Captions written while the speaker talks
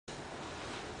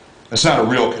That's not a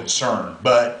real concern,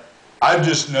 but I've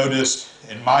just noticed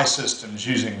in my systems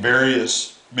using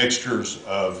various mixtures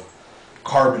of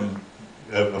carbon,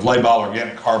 of labile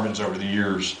organic carbons over the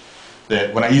years,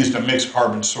 that when I used a mixed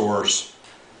carbon source,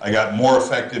 I got more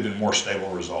effective and more stable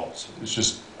results. It's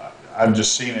just, I've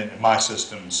just seen it in my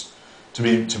systems to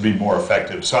be more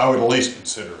effective. So I would at least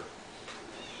consider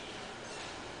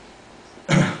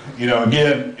it. You know,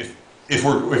 again, if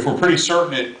we're pretty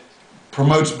certain it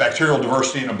promotes bacterial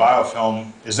diversity in a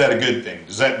biofilm, is that a good thing?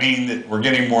 Does that mean that we're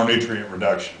getting more nutrient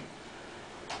reduction?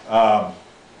 I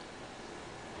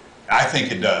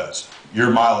think it does. Your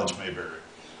mileage may vary.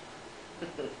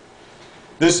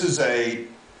 This is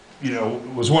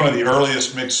was one of the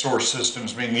earliest mixed source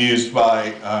systems being used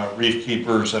by reef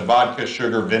keepers, a vodka,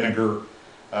 sugar, vinegar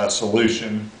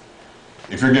solution.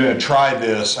 If you're going to try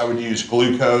this, I would use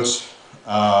glucose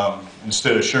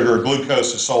instead of sugar.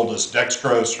 Glucose is sold as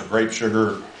dextrose or grape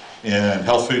sugar in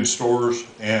health food stores.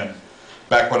 And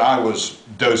back when I was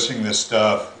dosing this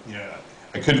stuff, you know,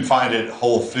 I couldn't find it at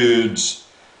Whole Foods.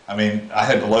 I mean, I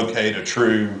had to locate a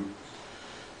true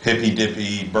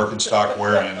hippy-dippy Birkenstock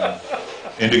wearing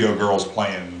Indigo Girls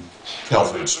playing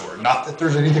health food store. Not that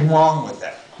there's anything wrong with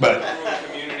that, but the homebrewing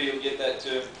community will get that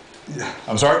too.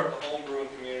 I'm sorry? The homebrewing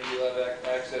community will have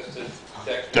access to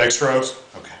dextrose. Dextrose?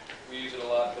 Okay. We use it a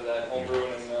lot for that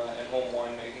homebrewing and home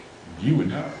winemaking. You would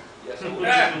know. Yes, it would.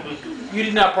 You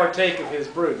did not partake of his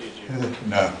brew, did you?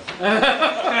 No.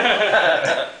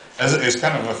 It's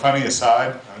kind of a funny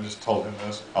aside. I just told him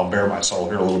this. I'll bare my soul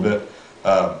here a little bit.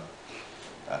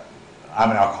 I'm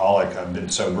an alcoholic. I've been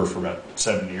sober for about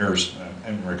 7 years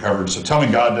and recovered. So tell me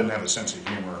God doesn't have a sense of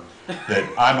humor that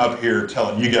I'm up here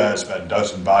telling you guys about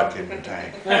dosing vodka in your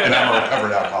tank, and I'm a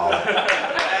recovered alcoholic.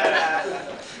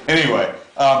 Anyway,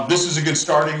 this is a good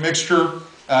starting mixture.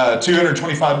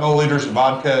 225 milliliters of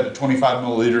vodka to 25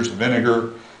 milliliters of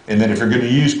vinegar. And then if you're going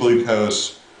to use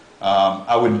glucose,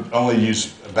 I would only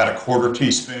use about a quarter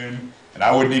teaspoon, and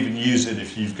I wouldn't even use it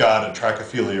if you've got a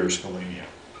trichophilia or scalemia.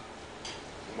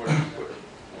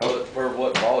 For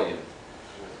what volume?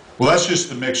 Well, that's just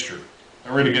the mixture.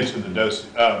 I'm ready to get to the dose.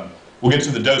 We'll get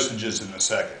to the dosages in a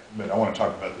second, but I want to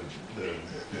talk about the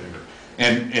vinegar.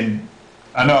 And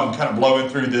I know I'm kind of blowing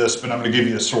through this, but I'm going to give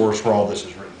you a source where all this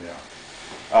is written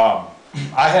down.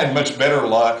 I had much better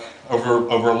luck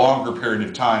over a longer period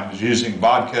of time is using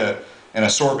vodka and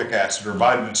ascorbic acid or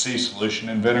vitamin C solution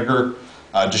in vinegar.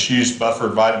 Just use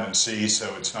buffered vitamin C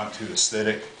so it's not too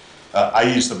acidic. I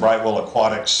use the Brightwell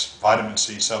Aquatics vitamin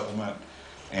C supplement,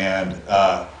 and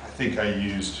I think I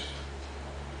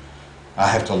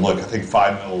have to look, I think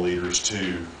 5 milliliters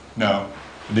to, no,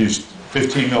 I used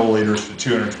 15 milliliters to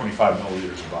 225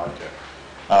 milliliters of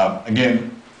vodka. Again,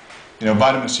 you know,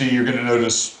 vitamin C, you're going to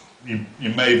notice, you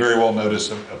may very well notice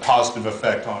a positive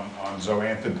effect on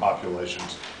zooxanthid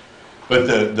populations. But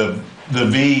the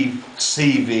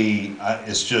VCV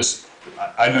is just,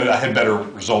 I know I had better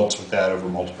results with that over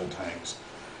multiple tanks.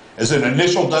 As an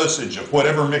initial dosage of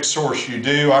whatever mixed source you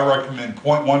do, I recommend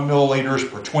 0.1 milliliters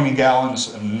per 20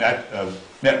 gallons of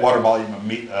net water volume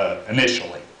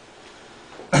initially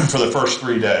for the first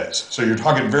 3 days. So you're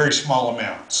talking very small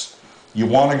amounts. You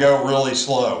want to go really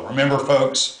slow. Remember,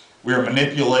 folks, we are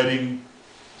manipulating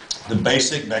the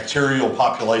basic bacterial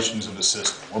populations of the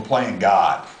system. We're playing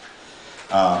God.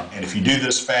 And if you do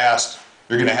this fast,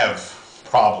 you're going to have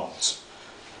problems.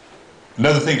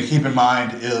 Another thing to keep in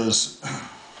mind is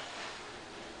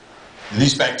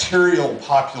these bacterial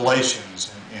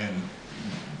populations and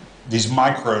these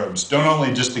microbes don't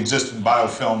only just exist in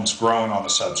biofilms growing on the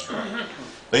substrate.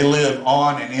 They live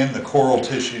on and in the coral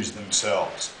tissues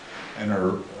themselves and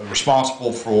are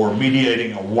responsible for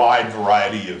mediating a wide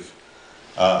variety of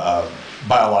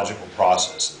biological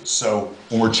processes. So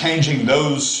when we're changing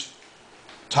those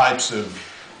types of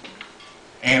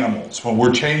animals, when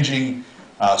we're changing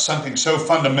something so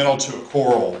fundamental to a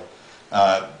coral,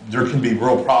 there can be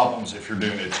real problems if you're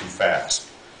doing it too fast.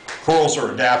 Corals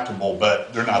are adaptable,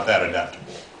 but they're not that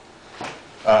adaptable.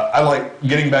 I like,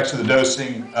 getting back to the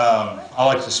dosing, I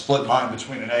like to split mine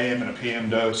between an AM and a PM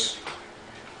dose.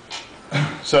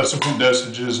 Subsequent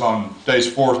dosages on days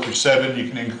 4 through 7, you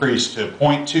can increase to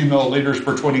 0.2 milliliters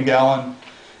per 20 gallon.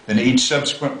 Then each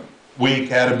subsequent week,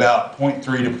 add about 0.3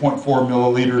 to 0.4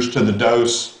 milliliters to the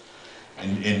dose.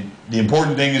 And the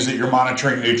important thing is that you're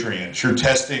monitoring nutrients. You're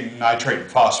testing nitrate and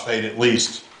phosphate at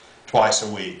least twice a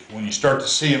week. When you start to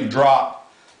see them drop,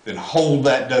 then hold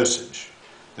that dosage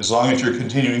as long as you're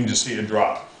continuing to see a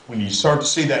drop. When you start to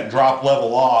see that drop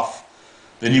level off,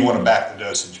 then you want to back the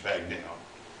dosage back down.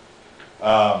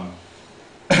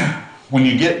 When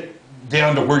you get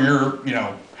down to where you're,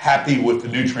 happy with the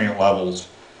nutrient levels,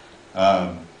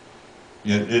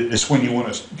 It's when you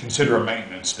want to consider a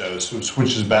maintenance dose,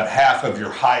 which is about half of your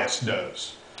highest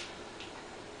dose.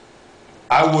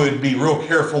 I would be real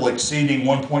careful exceeding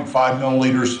 1.5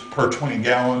 milliliters per 20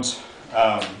 gallons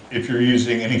if you're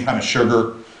using any kind of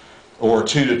sugar, or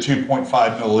 2 to 2.5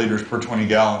 milliliters per 20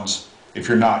 gallons if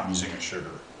you're not using a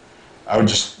sugar. I would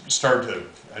just start to,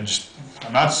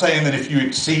 I'm not saying that if you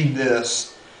exceed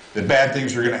this, that bad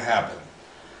things are going to happen.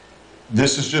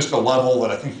 This is just a level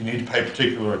that I think you need to pay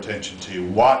particular attention to.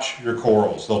 Watch your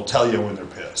corals. They'll tell you when they're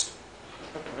pissed.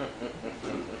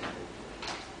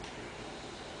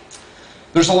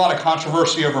 There's a lot of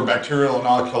controversy over bacterial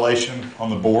inoculation on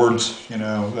the boards,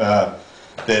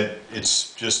 that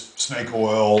it's just snake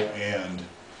oil and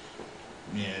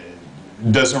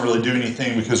it doesn't really do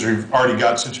anything because we've already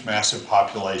got such massive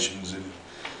populations.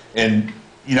 And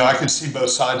I can see both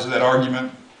sides of that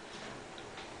argument.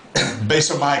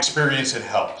 Based on my experience, it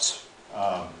helps.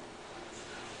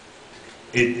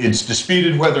 It's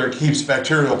disputed whether it keeps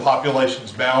bacterial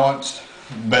populations balanced,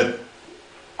 but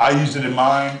I use it in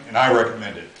mine and I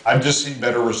recommend it. I've just seen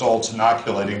better results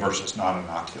inoculating versus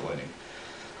non-inoculating.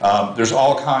 There's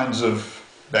all kinds of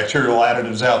bacterial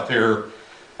additives out there.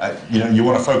 You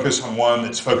want to focus on one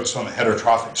that's focused on the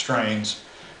heterotrophic strains.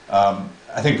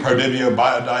 I think Prodivio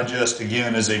Biodigest,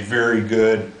 again, is a very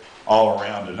good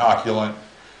all-around inoculant.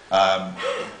 A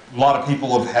lot of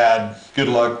people have had good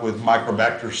luck with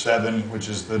Microbacter 7, which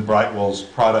is the Brightwell's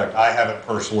product. I haven't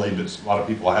personally, but a lot of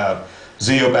people have.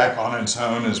 Zeobac on its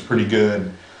own is pretty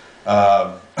good.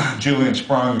 Julian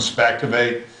Sprung's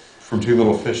Spactivate from Two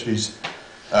Little Fishies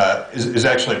is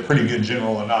actually a pretty good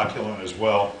general inoculant as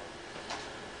well.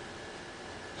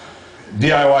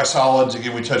 DIY solids,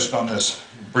 again, we touched on this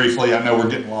briefly. I know we're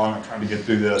getting long. I'm trying to get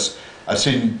through this. I've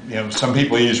seen some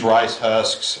people use rice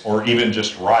husks or even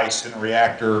just rice in a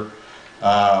reactor.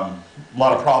 A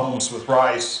lot of problems with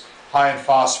rice, high in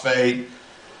phosphate,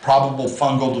 probable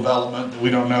fungal development that we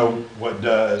don't know what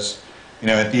does.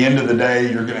 At the end of the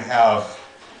day, you're going to have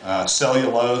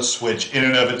cellulose, which in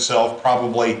and of itself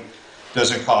probably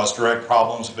doesn't cause direct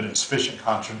problems, but in sufficient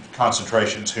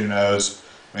concentrations, who knows?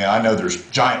 I know there's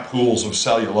giant pools of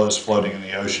cellulose floating in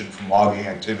the ocean from logging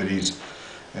activities,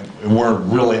 and we're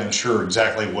really unsure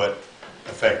exactly what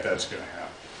effect that's going to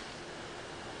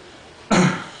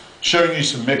have. Showing you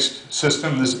some mixed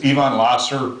system. This is Ivan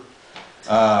Lasser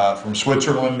from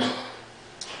Switzerland.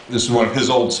 This is one of his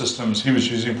old systems. He was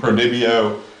using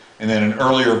Prodivio, and then an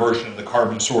earlier version of the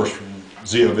carbon source from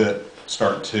Zeovit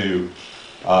start to,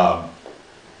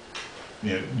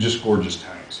 just gorgeous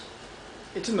tanks.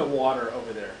 It's in the water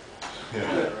over there.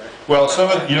 Yeah. Right? Well, some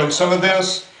of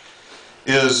this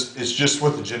is just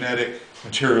what the genetic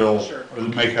material Sure. or the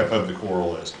makeup of the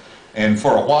coral is. And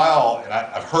for a while, and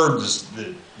I've heard this,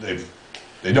 that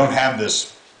they don't have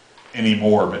this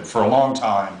anymore, but for a long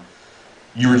time,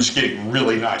 you were just getting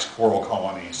really nice coral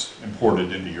colonies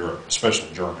imported into Europe,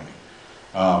 especially Germany.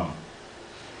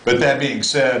 But that being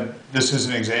said, this is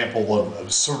an example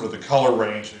of sort of the color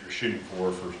range that you're shooting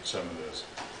for some of this.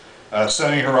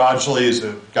 Sonny Harajli is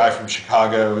a guy from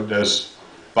Chicago who does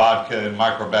vodka and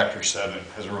Microbacter 7,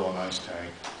 has a real nice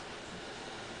tank.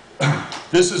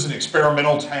 This is an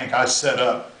experimental tank I set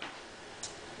up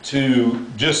to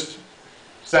just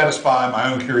satisfy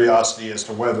my own curiosity as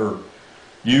to whether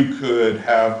you could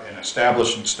have an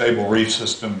established and stable reef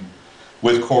system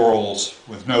with corals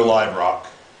with no live rock.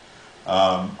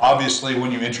 Obviously,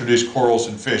 when you introduce corals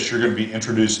and fish, you're going to be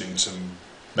introducing some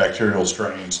bacterial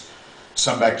strains.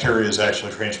 Some bacteria is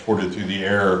actually transported through the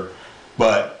air,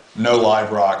 but no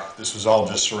live rock. This was all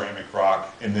just ceramic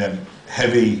rock, and then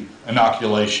heavy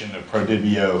inoculation of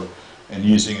Prodivio and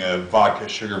using a vodka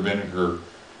sugar vinegar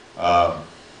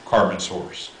carbon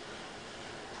source.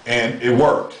 And it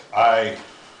worked. I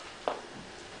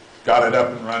got it up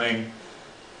and running,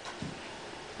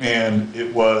 and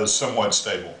it was somewhat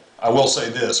stable. I will say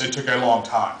this, it took a long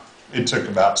time. It took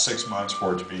about 6 months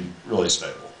for it to be really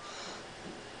stable.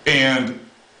 And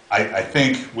I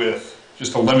think with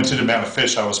just a limited amount of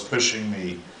fish, I was pushing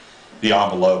the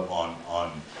envelope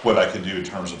on what I could do in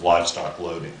terms of livestock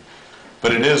loading.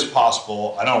 But it is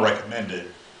possible. I don't recommend it,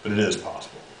 but it is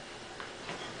possible.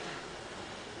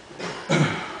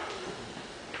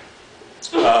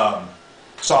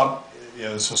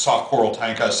 It's a soft coral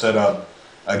tank I set up,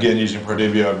 again using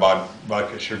Prodivio and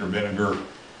vodka sugar vinegar.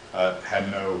 Had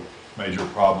no major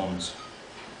problems.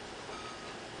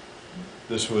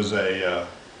 This was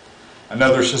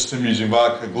another system using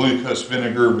vodka glucose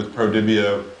vinegar with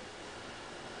Prodivio.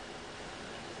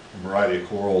 A variety of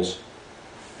corals.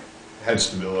 Had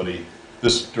stability.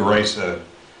 This Duresa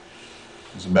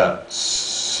is about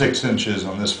 6 inches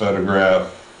on this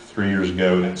photograph 3 years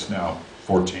ago, and it's now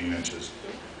 14 inches.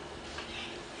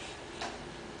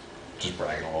 Just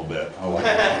bragging a little bit. I like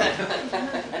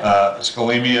it.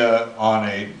 Scalemia on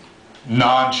a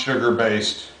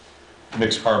non-sugar-based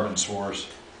mixed carbon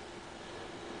source.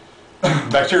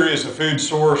 Bacteria is a food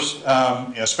source,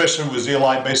 especially with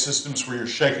zeolite-based systems where you're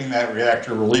shaking that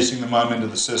reactor, releasing the mum into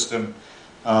the system.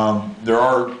 There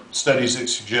are studies that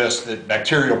suggest that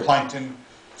bacterial plankton,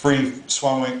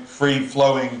 free-flowing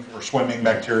or swimming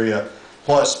bacteria,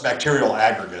 plus bacterial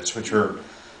aggregates, which are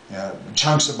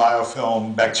chunks of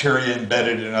biofilm, bacteria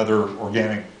embedded in other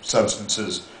organic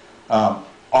substances,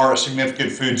 are a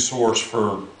significant food source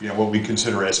for what we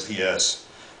consider SPS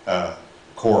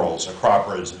corals,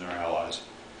 acroporids, and their allies.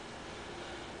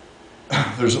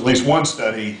 There's at least one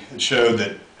study that showed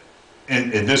that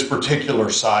in this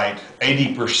particular site,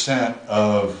 80%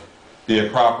 of the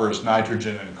acroporids'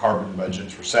 nitrogen and carbon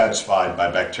budgets were satisfied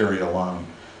by bacteria alone.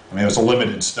 I mean, it was a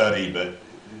limited study, but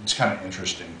it's kind of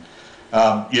interesting.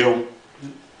 I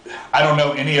don't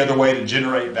know any other way to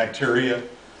generate bacteria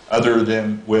other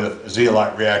than with a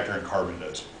zeolite reactor and carbon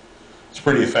dosing. It's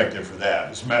pretty effective for that.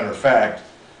 As a matter of fact,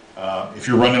 if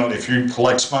you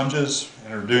collect sponges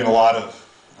and are doing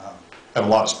have a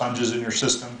lot of sponges in your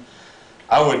system,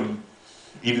 I wouldn't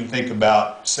even think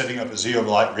about setting up a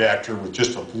zeolite reactor with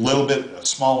just a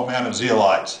small amount of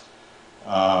zeolites,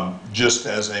 just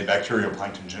as a bacterial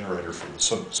plankton generator for the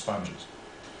sponges.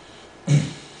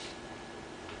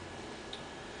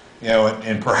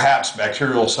 And perhaps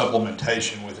bacterial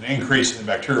supplementation with an increase in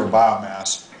the bacterial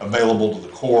biomass available to the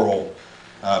coral,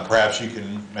 perhaps you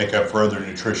can make up for other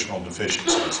nutritional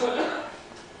deficiencies.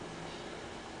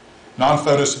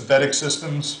 Non-photosynthetic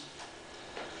systems,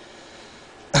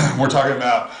 we're talking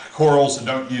about corals that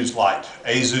don't use light,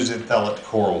 azooxanthellate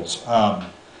corals.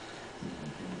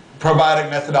 Probiotic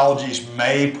methodologies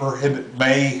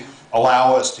may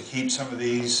allow us to keep some of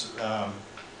these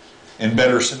in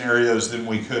better scenarios than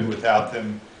we could without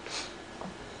them.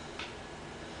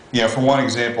 For one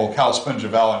example, Calispongia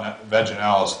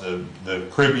vaginalis,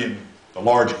 the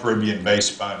large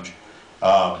Caribbean-based sponge,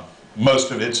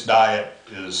 most of its diet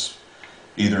is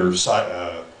either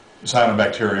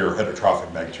cyanobacteria or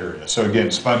heterotrophic bacteria. So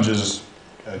again, sponges,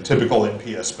 typical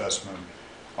NPS specimen,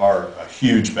 are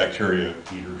huge bacteria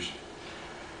eaters.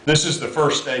 This is the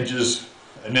first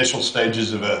initial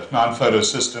stages of a non-photo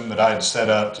system that I had set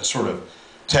up to sort of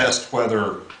test what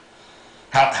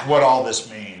all this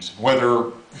means,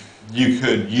 whether you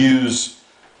could use,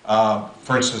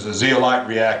 for instance, a zeolite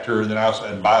reactor, then I also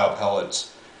had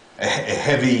biopellets, a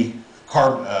heavy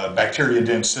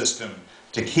bacteria-dense system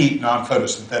to keep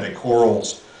non-photosynthetic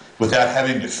corals without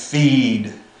having to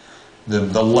feed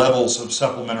the levels of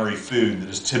supplementary food that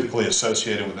is typically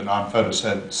associated with a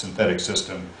non-photosynthetic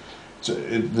system. So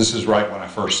this is right when I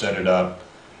first set it up.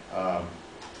 I'll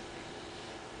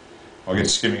get to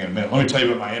skimming in a minute. Let me tell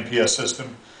you about my NPS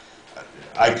system.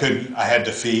 I had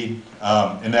to feed.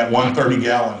 In that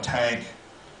 130-gallon tank,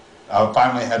 I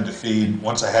finally had to feed,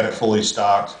 once I had it fully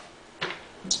stocked,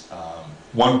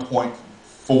 1.4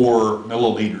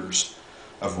 milliliters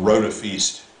of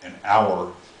Rotafeast an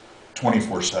hour,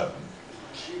 24/7,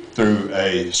 through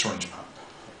a syringe pump,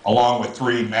 along with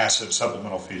 3 massive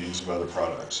supplemental feedings of other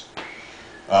products.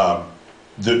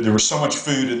 There was so much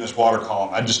food in this water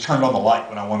column. I just turned on the light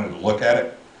when I wanted to look at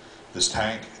it, this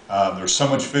tank. There was so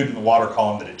much food in the water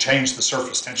column that it changed the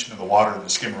surface tension of the water and the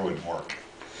skimmer wouldn't work.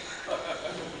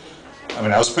 I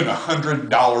mean, I was putting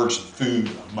 $100 of food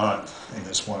a month in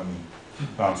this one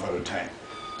non-photo tank.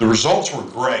 The results were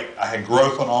great. I had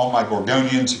growth on all my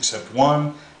gorgonians except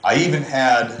one. I even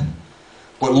had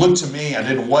what looked to me, I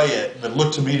didn't weigh it, but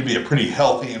looked to me to be a pretty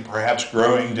healthy and perhaps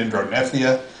growing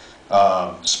dendronephthia.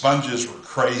 Sponges were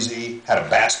crazy, had a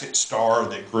basket star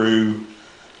that grew,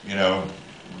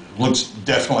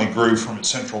 definitely grew from its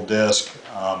central disc.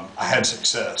 I had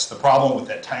success. The problem with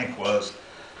that tank was,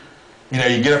 you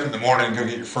get up in the morning and go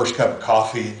get your first cup of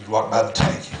coffee and you walk by the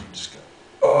tank and you just go,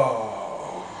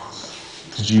 oh,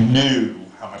 because you knew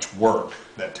how much work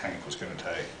that tank was going to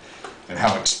take and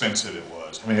how expensive it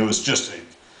was. I mean, it was just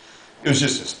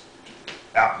this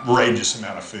outrageous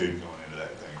amount of food going into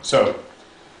that thing. So,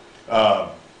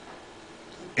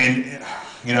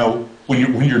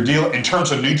 when you're dealing in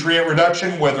terms of nutrient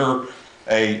reduction, whether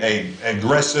a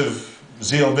aggressive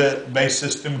zeolite-based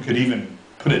system could even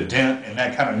put a dent in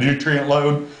that kind of nutrient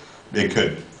load, it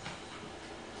couldn't.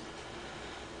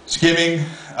 Skimming,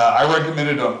 I recommend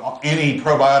it on any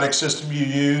probiotic system you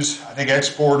use. I think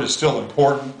export is still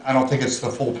important. I don't think it's the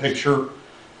full picture.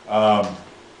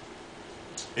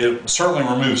 It certainly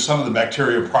removes some of the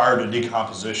bacteria prior to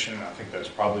decomposition. I think that's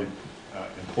probably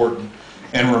important.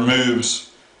 And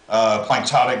removes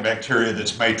planktonic bacteria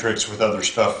that's matrixed with other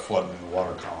stuff floating in the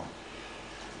water column.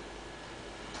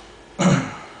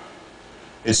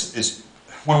 It's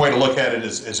one way to look at it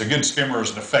is a good skimmer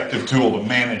is an effective tool to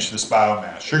manage this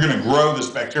biomass. You're going to grow this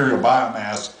bacterial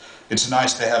biomass. It's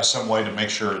nice to have some way to make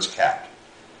sure it's capped.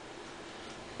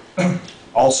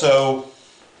 Also,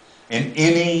 in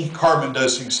any carbon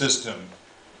dosing system,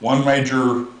 one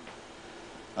major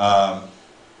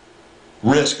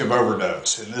risk of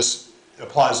overdose, and this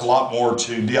applies a lot more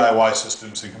to DIY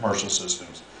systems than commercial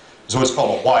systems, is what's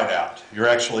called a whiteout. You're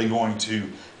actually going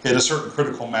to hit a certain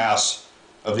critical mass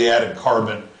of the added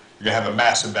carbon. You're going to have a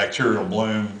massive bacterial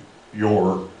bloom.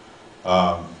 Your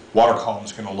water column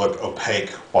is going to look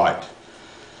opaque white.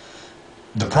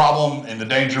 The problem and the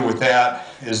danger with that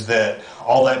is that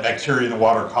all that bacteria in the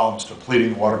water column is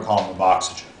depleting the water column of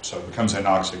oxygen. So it becomes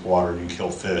anoxic water. You can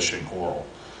kill fish and coral.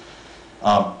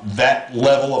 That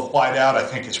level of whiteout, I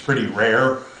think, is pretty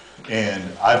rare. And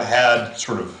I've had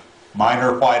sort of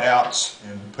minor whiteouts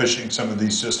in pushing some of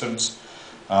these systems,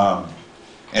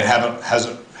 and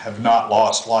have not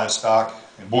lost livestock.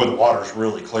 And boy, the water's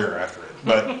really clear after it.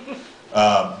 But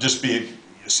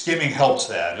skimming helps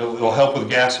that. It'll help with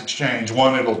gas exchange.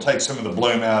 One, it'll take some of the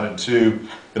bloom out, and two,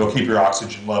 it'll keep your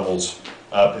oxygen levels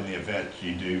up in the event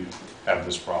you do have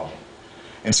this problem.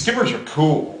 And skimmers are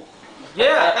cool.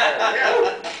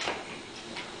 Yeah.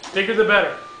 Bigger the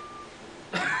better.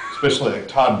 Especially like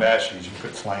Todd Bashies, you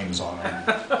put flames on them.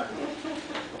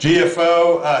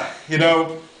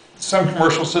 GFO, some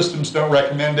commercial systems don't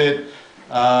recommend it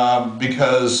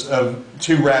because of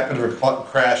too rapid of a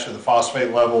crash of the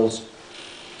phosphate levels.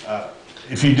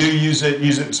 If you do use it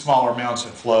in smaller amounts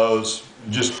and flows,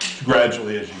 just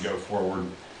gradually as you go forward.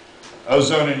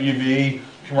 Ozone and UV,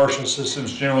 commercial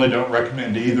systems generally don't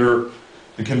recommend either.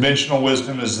 The conventional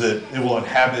wisdom is that it will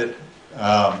inhabit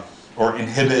or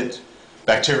inhibit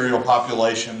bacterial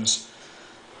populations.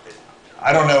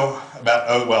 I don't know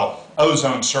about,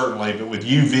 ozone certainly, but with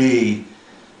UV,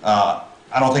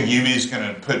 I don't think UV is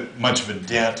going to put much of a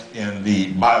dent in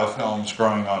the biofilms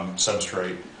growing on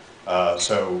substrate.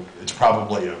 So it's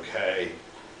probably okay.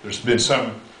 There's been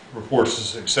some reports of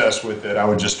success with it. I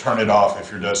would just turn it off if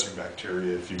you're dosing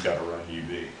bacteria if you've got to run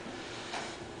UV.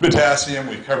 Potassium,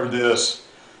 we've covered this,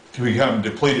 can become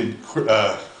depleted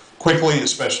quickly,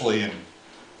 especially in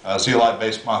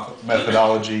zeolite-based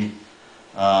methodology.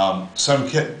 Some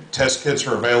test kits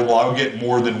are available. I would get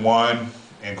more than one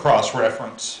and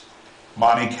cross-reference.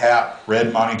 Monicap,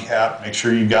 red Monicap, make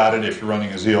sure you got it if you're running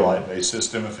a zeolite-based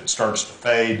system. If it starts to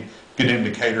fade, good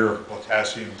indicator of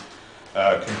potassium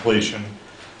depletion.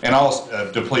 And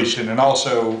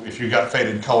also, if you've got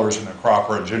faded colors in the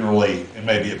cropper, generally it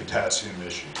may be a potassium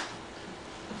issue.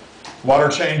 Water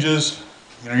changes,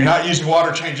 you're not using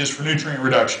water changes for nutrient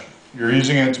reduction. You're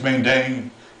using it to maintain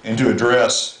and to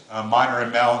address minor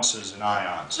imbalances in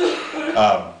ions.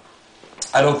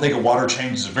 I don't think a water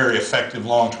change is a very effective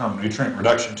long-term nutrient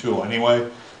reduction tool anyway.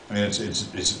 I mean,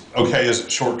 it's okay as a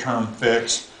short-term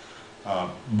fix,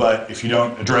 but if you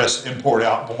don't address input,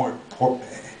 output,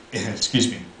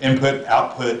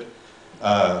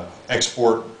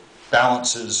 export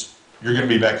balances, you're going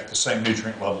to be back at the same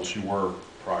nutrient levels you were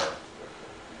prior.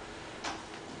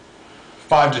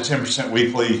 5 to 10%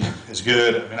 weekly is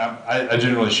good. I mean, I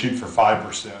generally shoot for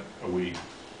 5% a week.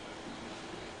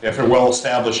 If they're well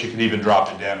established, you can even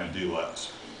drop it down and do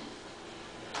less.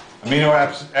 Amino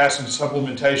acid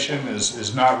supplementation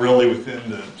is not really within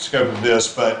the scope of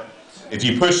this, but if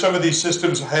you push some of these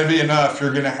systems heavy enough,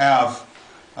 you're going to have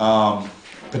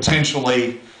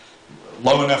potentially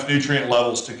low enough nutrient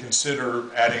levels to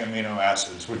consider adding amino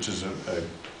acids, which is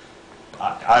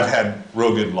I've had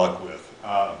real good luck with.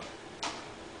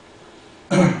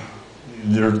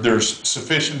 There's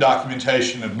sufficient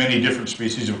documentation of many different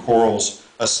species of corals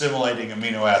assimilating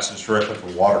amino acids directly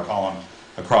from water column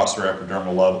across their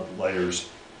epidermal layers.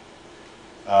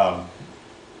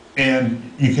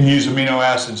 And you can use amino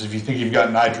acids if you think you've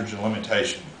got nitrogen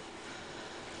limitation.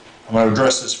 I'm going to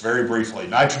address this very briefly.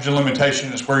 Nitrogen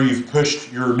limitation is where you've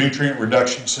pushed your nutrient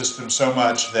reduction system so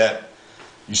much that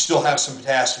you still have some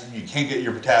potassium, you can't get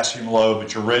your potassium low,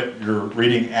 but you're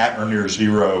reading at or near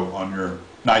zero on your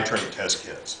nitrate test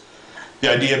kits.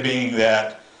 The idea being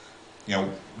that,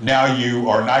 now you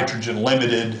are nitrogen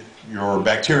limited, your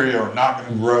bacteria are not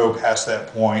going to grow past that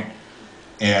point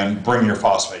and bring your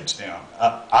phosphates down.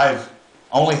 I've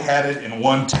only had it in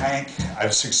one tank.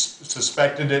 I've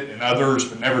suspected it in others,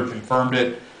 but never confirmed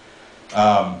it.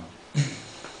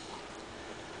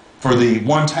 For the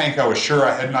one tank I was sure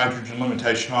I had nitrogen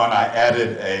limitation on, I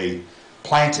added a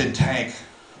planted tank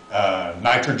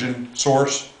nitrogen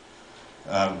source.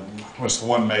 what's the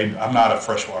one made? I'm not a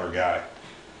freshwater guy.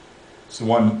 It's the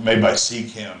one made by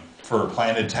Seachem for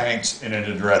planted tanks, and it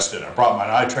addressed it. I brought my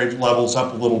nitrate levels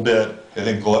up a little bit, and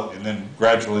then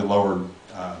gradually lowered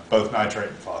both nitrate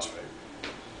and phosphate.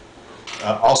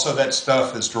 Also, that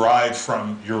stuff is derived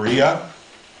from urea,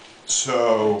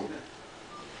 so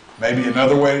maybe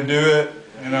another way to do it,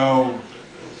 you know,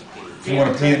 if you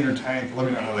want to pee in your tank, let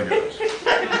me know how that goes.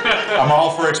 I'm all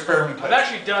for experimentation. I've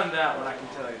actually done that one, I can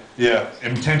tell you. Yeah,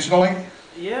 intentionally?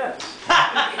 Yes.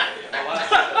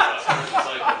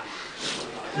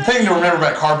 The thing to remember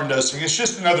about carbon dosing, it's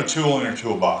just another tool in your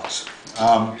toolbox.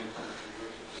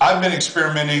 I've been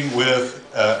experimenting with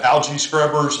algae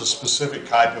scrubbers, a specific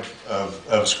type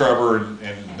of scrubber,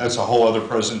 and that's a whole other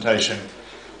presentation.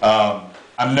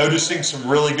 I'm noticing some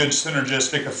really good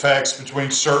synergistic effects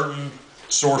between certain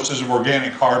sources of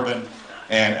organic carbon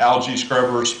and algae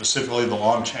scrubbers, specifically the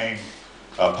long-chain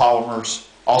polymers.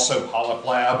 Also Polyp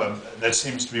Lab, that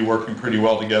seems to be working pretty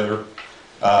well together.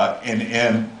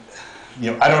 And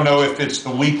you know, I don't know if it's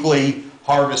the weekly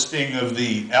harvesting of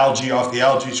the algae off the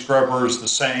algae scrubbers the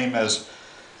same as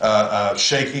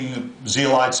shaking the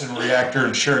zeolites in a reactor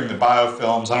and shearing the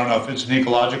biofilms. I don't know if it's an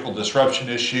ecological disruption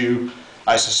issue.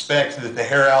 I suspect that the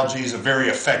hair algae is a very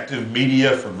effective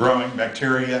media for growing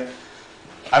bacteria.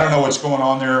 I don't know what's going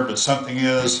on there, but something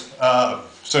is.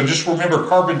 So just remember,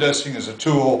 carbon dosing is a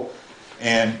tool,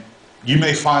 and you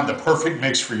may find the perfect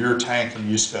mix for your tank and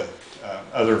used to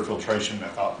other filtration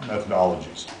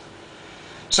methodologies.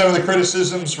 Some of the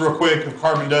criticisms, real quick, of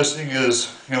carbon dosing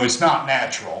is, you know, it's not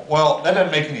natural. Well, that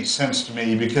doesn't make any sense to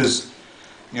me because,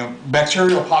 you know,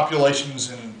 bacterial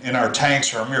populations in our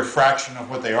tanks are a mere fraction of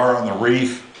what they are on the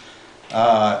reef.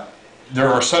 There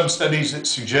are some studies that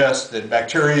suggest that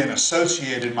bacteria and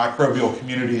associated microbial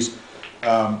communities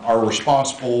are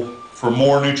responsible for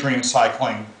more nutrient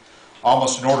cycling,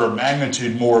 almost an order of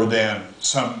magnitude more than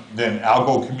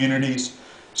algal communities.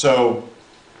 So,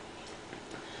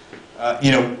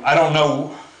 you know, I don't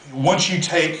know, once you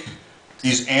take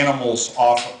these animals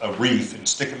off a reef and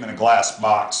stick them in a glass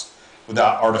box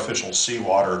without artificial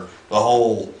seawater, the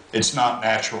whole "it's not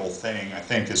natural" thing, I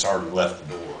think, has already left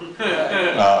the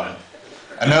door.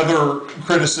 Another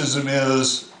criticism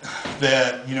is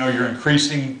that, you know, you're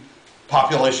increasing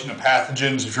population of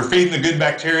pathogens. If you're feeding the good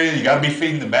bacteria, you got to be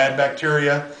feeding the bad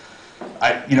bacteria.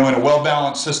 You know, in a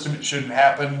well-balanced system, it shouldn't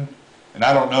happen, and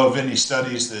I don't know of any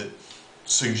studies that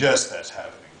suggest that's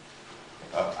happening.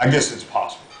 I guess it's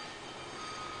possible.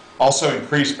 Also,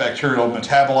 increased bacterial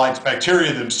metabolites.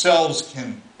 Bacteria themselves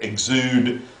can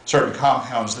exude certain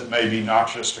compounds that may be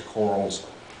noxious to corals.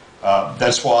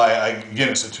 That's why, again,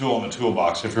 it's a tool in the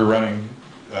toolbox. If you're running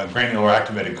granular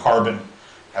activated carbon,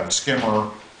 have a skimmer,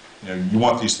 you know, you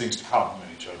want these things to complement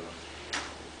each other.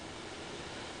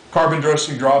 Carbon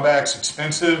dosing drawbacks,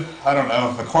 expensive. I don't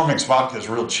know. McCormick's vodka is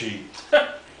real cheap.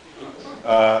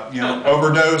 You know,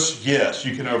 overdose, yes,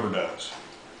 you can overdose.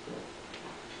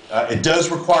 It does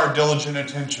require diligent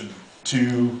attention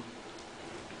to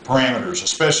parameters,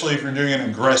 especially if you're doing an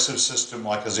aggressive system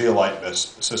like a zeolite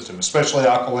system, especially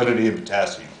alkalinity and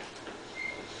potassium.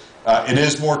 It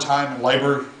is more time and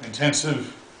labor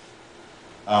intensive.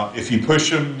 If you push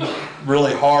them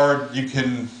really hard, you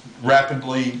can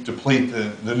rapidly deplete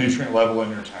the nutrient level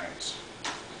in your tanks.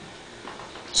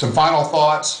 Some final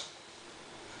thoughts.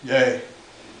 Yay.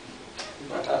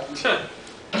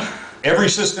 Every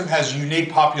system has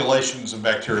unique populations of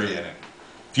bacteria in it.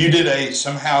 If you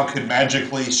somehow could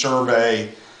magically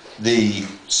survey the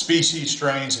species,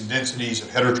 strains, and densities of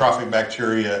heterotrophic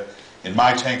bacteria in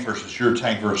my tank versus your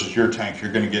tank,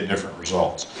 you're going to get different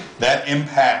results. That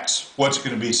impacts what's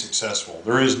going to be successful.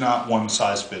 There is not one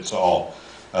size fits all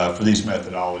for these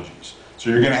methodologies. So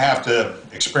you're going to have to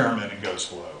experiment and go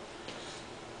slow.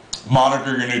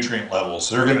 Monitor your nutrient levels.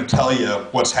 They're going to tell you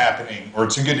what's happening, or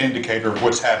it's a good indicator of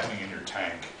what's happening in your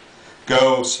tank.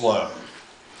 Go slow.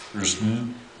 There's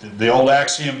the old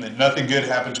axiom that nothing good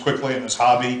happens quickly in this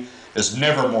hobby is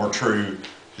never more true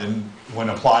than when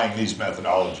applying these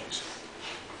methodologies.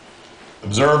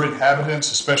 Observe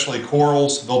inhabitants, especially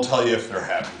corals. They'll tell you if they're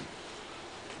happy.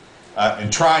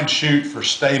 And try and shoot for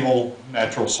stable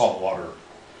natural saltwater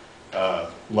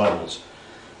levels.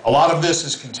 A lot of this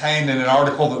is contained in an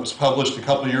article that was published a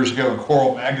couple of years ago in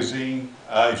Coral Magazine.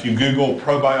 If you Google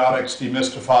probiotics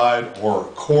demystified or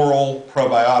coral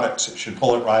probiotics, it should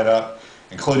pull it right up,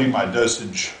 including my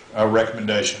dosage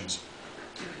recommendations.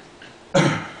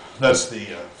 That's the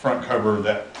front cover of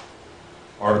that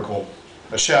article.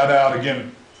 A shout out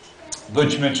again,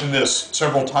 Butch mentioned this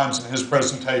several times in his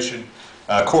presentation.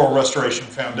 Coral Restoration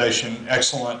Foundation,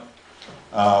 excellent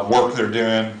work they're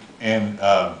doing. And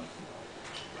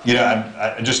you know,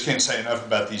 I just can't say enough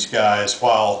about these guys.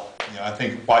 While, you know, I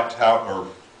think White Tower or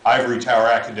Ivory Tower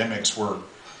academics were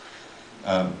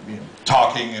you know,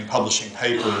 talking and publishing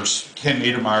papers, Ken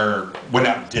Niedermeyer went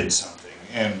out and did something.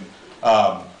 And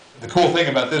the cool thing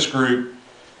about this group,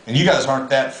 and you guys aren't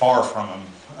that far from them,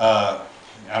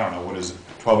 I don't know, what is it,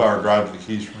 12-hour drive to the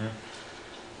Keys from here?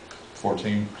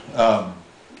 14.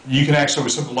 You can actually,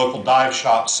 with some of the local dive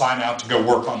shops, sign out to go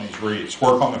work on these reefs,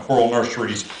 work on the coral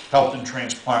nurseries, help them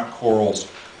transplant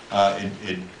corals.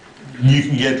 You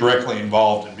can get directly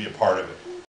involved and be a part of it.